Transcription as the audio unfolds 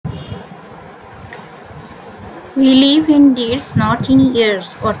We live in deeds not in years,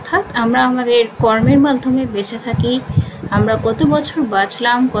 অর্থাৎ আমরা আমাদের কর্মের মাধ্যমে বেঁচে থাকি। আমরা কত বছর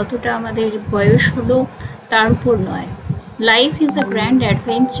বাঁচলাম, কতটা আমাদের বয়স হলো তার উপর নয়। Life is a grand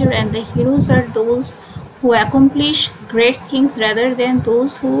adventure and the heroes R those who accomplish great things rather than those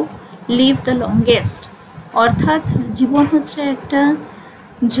who leave the longest. অর্থাৎ জীবন হচ্ছে একটা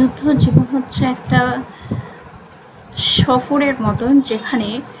যুদ্ধ, জীবন হচ্ছে একটা সফরের মতন, যেখানে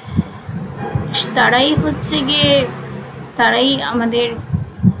তারাই হচ্ছে গিয়ে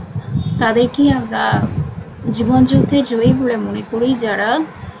তাদেরকে আমরা জীবনযুদ্ধের জয়ী বলে মনে করি, যারা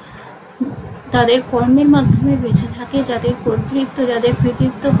তাদের কর্মের মাধ্যমে বেঁচে থাকে, যাদের কর্তৃত্ব, যাদের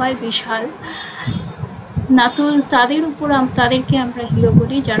কৃতিত্ব হয় বিশাল, না তো তাদেরকে আমরা হিরো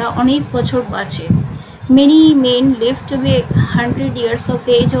বলি, যারা অনেক বছর বাঁচে। Many men live to be 100 years of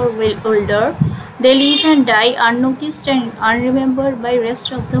age or older. They live and die unnoticed and unremembered by rest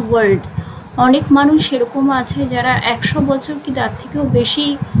of the world. অনেক মানুষ এরকম আছে যারা 100 বছর কি তার থেকেও বেশি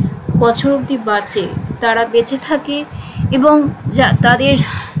বছর অবধি বাঁচে, তারা বেঁচে থাকে এবং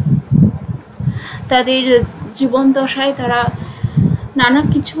তাদের জীবন দশায় তারা নানা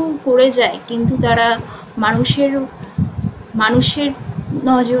কিছু করে যায়, কিন্তু তারা মানুষের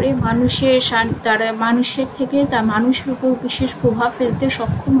নজরে তারা মানুষের উপর বিশেষ প্রভাব ফেলতে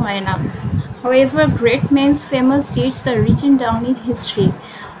সক্ষম হয় না। However, great men's famous deeds are written down in history.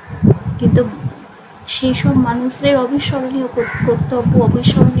 কিন্তু সেই সব মানুষদের অবিস্মরণীয় কর্তব্য,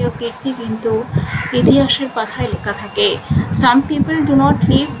 অবিস্মরণীয় কীর্তি কিন্তু ইতিহাসের পাতায় লেখা থাকে। Some people do not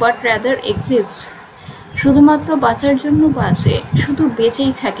live but rather exist. শুধুমাত্র বাঁচার জন্য বাঁচে, শুধু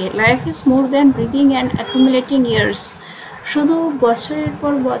বেঁচেই থাকে। Life is more than breathing and accumulating years. শুধু বছরের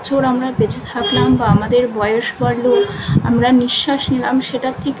পর বছর আমরা বেঁচে থাকলাম বা আমাদের বয়স বাড়লো, আমরা নিঃশ্বাস নিলাম,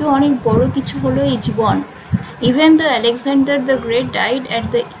 সেটার থেকেও অনেক বড় কিছু হলো এই জীবন। Even though Alexander the Great died at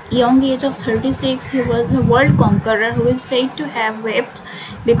the young age of 36, he was a world conqueror who is said to have wept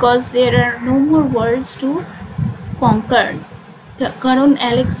because there are no more worlds to conquer. কারণ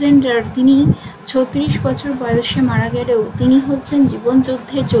আলেকজান্ডার, তিনি 36 বছর বয়সে মারা গেলেও তিনি হচ্ছেন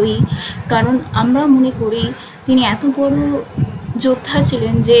জীবনযুদ্ধে জয়ী, কারণ আমরা মনে করি তিনি এত বড় যোদ্ধা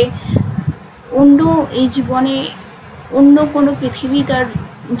ছিলেন যে এই জীবনে অন্য কোনো পৃথিবী তার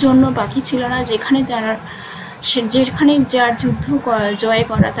জন্য বাকি ছিল না, যেখানে যার যুদ্ধ জয়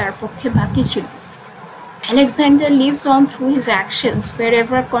করা তার পক্ষে বাকি ছিল। Alexander lives on through his actions.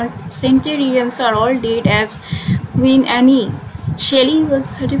 Wherever centurions are all dead as Queen Anne. Shelley was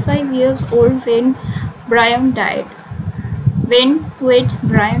 35 years old when poet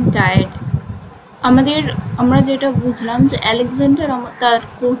Brian died. আমরা যেটা বুঝলাম যে আলেকজান্ডার তার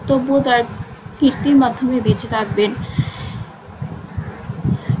কর্তব্য, তার কীর্তির মাধ্যমে বেঁচে থাকবেন।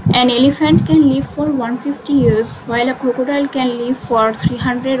 An elephant can live for 150 years while a crocodile can live for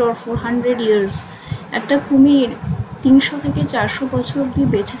 300 or 400 years. একটা কুমির 300 থেকে 400 বছর অবধি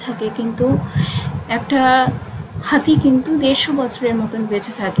বেঁচে থাকে, কিন্তু একটা হাতি কিন্তু 150 বছরের মতন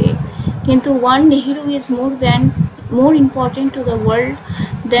বেঁচে থাকে। কিন্তু one hero is more important to the world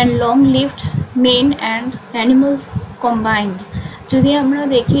than long-lived men and animals combined. যদি আমরা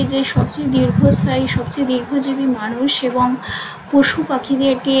দেখি যে সবচেয়ে দীর্ঘস্থায়ী, সবচেয়ে দীর্ঘজীবী মানুষ এবং পশু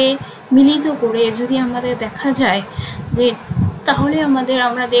পাখিদেরকে মিলিত করে যদি আমাদের দেখা যায়, যে তাহলে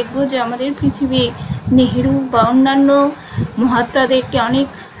আমরা দেখব যে আমাদের পৃথিবী নেহেরু বা অন্যান্য মহাত্মাদেরকে অনেক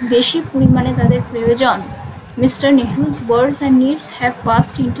বেশি পরিমাণে তাদের প্রয়োজন। Mister নেহরু's words and needs have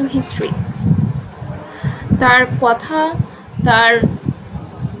passed into history. তার কথা,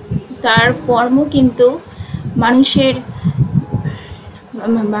 তার কর্ম কিন্তু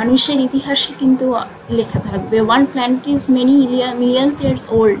মানুষের ইতিহাসে কিন্তু লেখা থাকবে। One planet is many millions years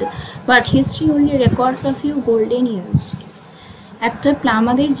old, but history only records a few golden years.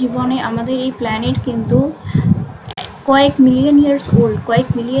 আমাদের জীবনে আমাদের এই প্ল্যানেট কিন্তু কয়েক মিলিয়ন ইয়ার্স ওল্ড, কয়েক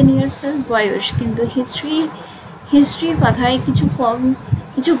মিলিয়ন ইয়ার্সের বয়স, কিন্তু হিস্ট্রির পাতায়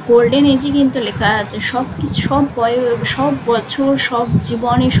কিছু গোল্ডেন এজে কিন্তু লেখা আছে। সব বছর, সব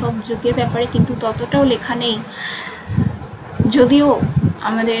জীবনে, সব যুগের ব্যাপারে কিন্তু ততটাও লেখা নেই। যদিও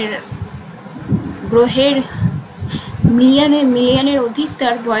আমাদের গ্রহের মিলিয়নের অধিক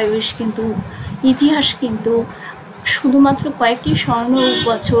তার বয়স, কিন্তু ইতিহাস কিন্তু শুধুমাত্র কয়েকটি স্বর্ণ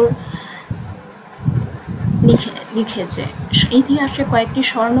বছর লিখেছে। ইতিহাসে কয়েকটি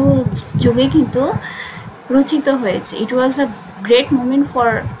স্বর্ণ যুগে কিন্তু রচিত হয়েছে। It was a great moment for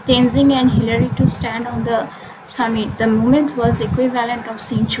Tenzing and Hillary to stand on the summit. The moment was equivalent of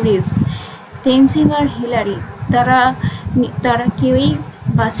centuries. Tenzing R Hillary তারা কেউই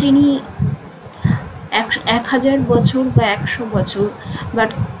বাঁচেনি 1000 বছর বা 100 বছর, বাট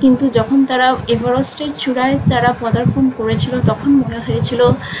কিন্তু যখন তারা এভারেস্টের চূড়ায় তারা পদার্পণ করেছিল, তখন মনে হয়েছিল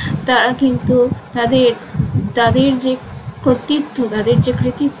তারা কিন্তু তাদের তাদের যে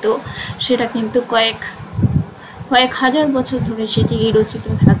কৃতিত্ব সেটা কিন্তু কয়েক হাজার বছর ধরে সেটি রচিত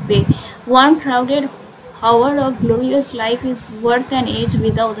থাকবে। One crowded hour of glorious life is worth an age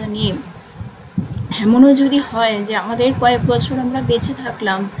without a name. এমনও যদি হয় যে আমাদের কয়েক বছর আমরা বেঁচে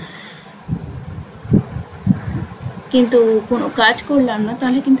থাকলাম কিন্তু কোনো কাজ করলাম না,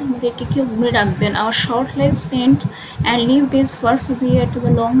 তাহলে কিন্তু আমাদেরকে কেউ মনে রাখবেন। Our short life spent and lived is far superior to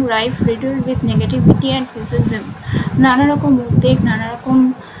the long life riddled with negativity and pessimism. নানা রকম উদ্বেগ, নানা রকম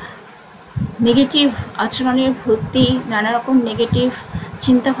নেগেটিভ আচরণের ভর্তি, নানা রকম নেগেটিভ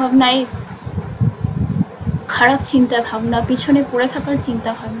চিন্তাভাবনায়, খারাপ চিন্তাভাবনা, পিছনে পড়ে থাকার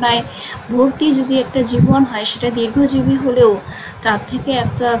চিন্তাভাবনায় ভর্তি যদি একটা জীবন হয়, সেটা দীর্ঘজীবী হলেও তার থেকে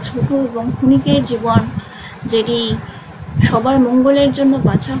একটা ছোট এবং ক্ষণিকের জীবন যেটি সবার মঙ্গলের জন্য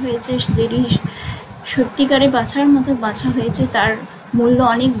বাঁচা হয়েছে, যেটি সত্যিকারে বাঁচার মতো বাঁচা হয়েছে, তার মূল্য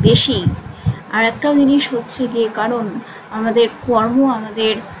অনেক বেশি। আর একটাও জিনিস হচ্ছে গিয়ে, কারণ আমাদের কর্ম,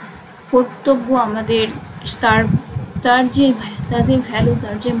 আমাদের কর্তব্য, আমাদের তার যে ভ্যালু,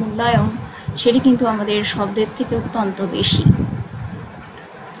 তার যে মূল্যায়ন, সেটি কিন্তু আমাদের শব্দের থেকে অত্যন্ত বেশি।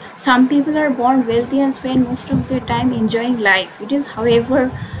 Some people are born wealthy and spend most of their time enjoying life. It is, however,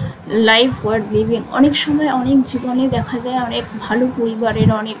 life worth living. অনেক সময় অনেক জীবনে দেখা যায় অনেক ভালো পরিবারের,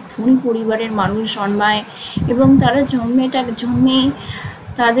 অনেক ধনী পরিবারের মানুষ জন্মায় এবং তারা জন্মেই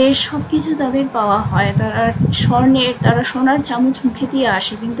তাদের সব কিছু তাদের পাওয়া হয়, তারা সোনার চামচ মুখে দিয়ে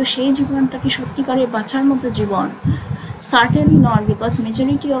আসে, কিন্তু সেই জীবনটা কি সত্যিকারের বাঁচার মতো জীবন? Certainly not, because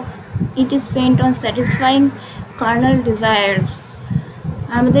majority of it is spent on satisfying carnal desires.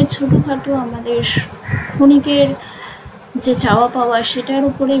 আমাদের ছোটোখাটো, আমাদের ক্ষণিকের যে চাওয়া পাওয়া, সেটার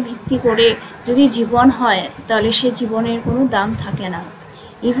উপরে ভিত্তি করে যদি জীবন হয়, তাহলে সে জীবনের কোনো দাম থাকে না।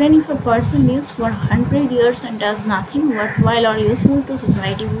 Even if a person lives for 100 years and does nothing worthwhile or useful to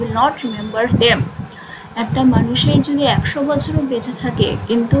society, we will not remember them. একটা মানুষের যদি 100 বছরও বেঁচে থাকে,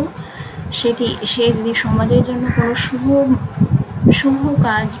 কিন্তু সে যদি সমাজের জন্য কোনো শুভ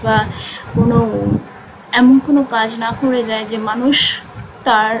কাজ বা এমন কোনো কাজ না করে যায় যে মানুষ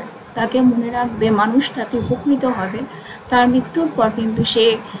তাকে মনে রাখবে, মানুষ তাতে উপকৃত হবে, তার মৃত্যুর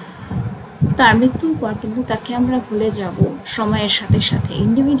পর কিন্তু তাকে আমরা ভুলে যাব সময়ের সাথে সাথে।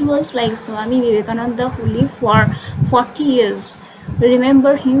 Individuals like Swami Vivekananda, who lived for 40 years,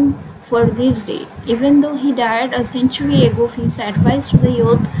 remember him for this day. Even though he died a century ago, his advice to the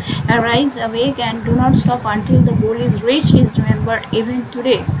youth, arise, awake, and do not stop until the goal is reached, is remembered even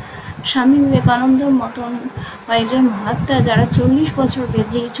today. স্বামী বিবেকানন্দর মতন কয়েকজন মহাত্মা, যারা 40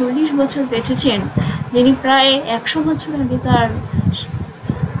 বছর বেঁচেছেন, যিনি প্রায় 100 বছর আগে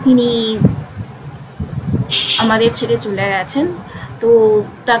তিনি আমাদের ছেড়ে চলে গেছেন, তো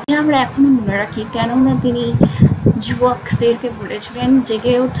তাকে আমরা এখনো মনে রাখি। কেননা তিনি যুবকদেরকে বলেছিলেন,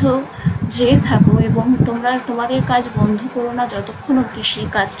 জেগে ওঠো, জেগে থাকো এবং তোমরা তোমাদের কাজ বন্ধ করো না যতক্ষণ অবধি সেই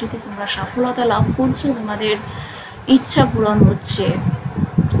কাজটিতে তোমরা সফলতা লাভ করছো, তোমাদের ইচ্ছা পূরণ হচ্ছে।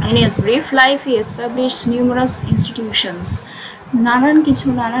 In his brief life, he established numerous institutions.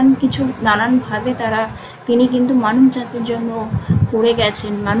 নানানভাবে তিনি কিন্তু মানব জাতির জন্য করে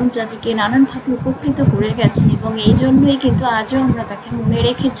গেছেন, মানব জাতিকে নানানভাবে উপকৃত করে গেছেন, এবং এই জন্যই কিন্তু আজও আমরা তাকে মনে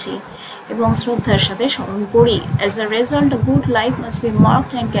রেখেছি এবং শ্রদ্ধার সাথে স্মরণ করি। As a result, a good life must be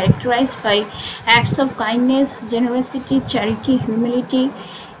marked and characterized by acts of kindness, generosity, charity, humanity.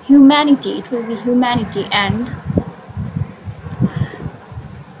 It will be humanity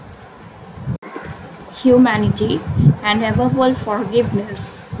and above all forgiveness.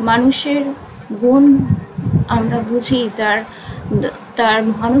 মানুষের গুণ আমরা বুঝি তার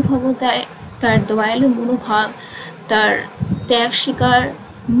মহানুভবতায়, তার দয়ালু মনোভাব, তার ত্যাগ স্বীকার,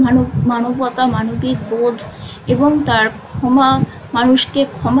 মানবতা, মানবিক বোধ এবং তার মানুষকে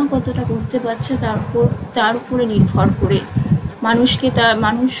ক্ষমা কতটা করতে পারছে তার উপরে নির্ভর করে।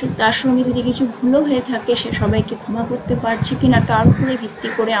 তার সঙ্গে যদি কিছু ভুলও হয়ে থাকে, সে সবাইকে ক্ষমা করতে পারছে কিনা তার উপরে ভিত্তি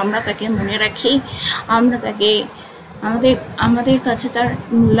করে আমরা তাকে মনে রাখি, আমরা তাকে আমাদের কাছে তার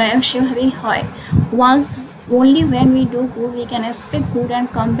মূল্যায়ন সেভাবেই হয়। Only when we do good we can expect good and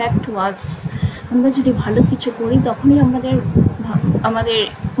come back to us. আমরা যদি ভালো কিছু করি, তখনই আমাদের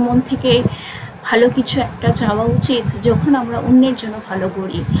মন থেকে ভালো কিছু একটা চাওয়া উচিত, যখন আমরা অন্যের জন্য ভালো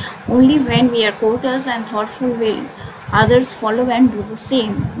করি। Only when we are courteous and thoughtful will others follow and do the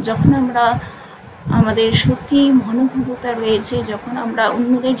same. যখন আমাদের সত্যি মনোভাবতা রয়েছে, যখন আমরা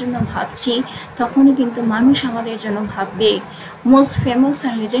অন্যদের জন্য ভাবছি, তখনই কিন্তু মানুষ আমাদের জন্য ভাববে। Most famous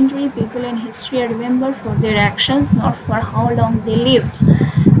and legendary people in history are remembered for their actions, not for how long they lived.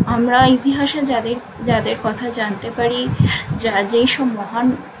 আমরা ইতিহাসে যাদের কথা জানতে পারি, যেই সব মহান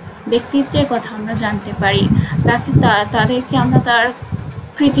ব্যক্তিত্বের কথা আমরা জানতে পারি, তাদেরকে আমরা তার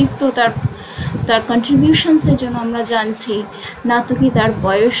কৃতিত্ব, তার কন্ট্রিবিউশনসের জন্য আমরা জানছি, না তো কি তার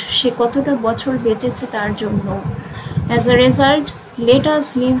বয়স, সে কতটা বছর বেঁচেছে তার জন্য। As a result, let us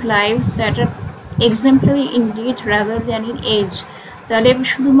live lives that are exemplary in deed rather than in age. তাহলে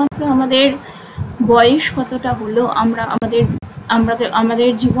শুধুমাত্র আমাদের বয়স কতটা হলো, আমরা আমাদের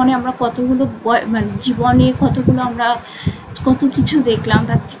জীবনে আমরা কতগুলো মানে জীবনে কতগুলো আমরা কত কিছু দেখলাম,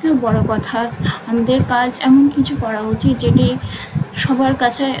 তার থেকেও বড় কথা আমাদের কাজ এমন কিছু করা উচিত যেটি সবার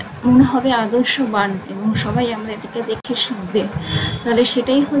কাছে মনে হবে আদর্শবান এবং সবাই আমাদের থেকে দেখে শিখবে। তাহলে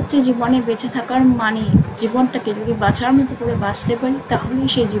সেটাই হচ্ছে জীবনে বেঁচে থাকার মানে। জীবনটাকে যদি বাঁচার মতো করে বাঁচতে পারি, তাহলেই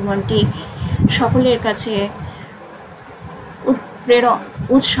সেই জীবনটি সকলের কাছে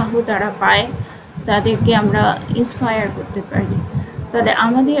উৎসাহ তারা পায়, তাদেরকে আমরা ইন্সপায়ার করতে পারি। তাহলে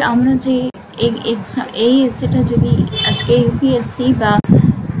আমরা যে এই সেটা যদি আজকে ইউপিএসসি বা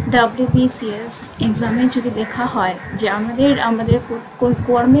WBCS এক্সামে যদি লেখা হয় যে আমাদের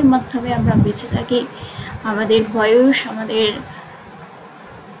কর্মের মাধ্যমে আমরা বেঁচে থাকি, আমাদের বয়স, আমাদের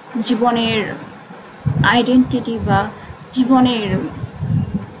জীবনের আইডেন্টিটি বা জীবনের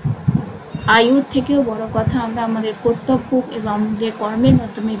আয়ুর থেকেও বড় কথা আমরা আমাদের কর্তব্য এবং আমাদের কর্মের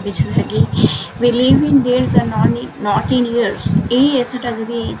মাধ্যমে বেঁচে থাকি। We live in days and not in years। এই এসেটা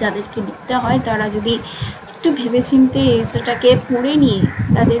যদি তাদেরকে লিখতে হয়, তারা যদি একটু ভেবেচিন্তে এসেটাকে পড়ে নিয়ে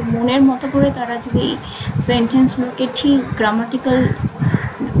তাদের মনের মতো করে তারা যদি সেন্টেন্সগুলোকে ঠিক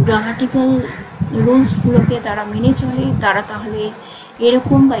গ্রামাটিক্যাল রুলসগুলোকে তারা মেনে চলে, তারা তাহলে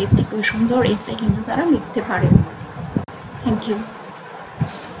এরকম বা এর থেকে সুন্দর এসে কিন্তু তারা লিখতে পারে। Thank you.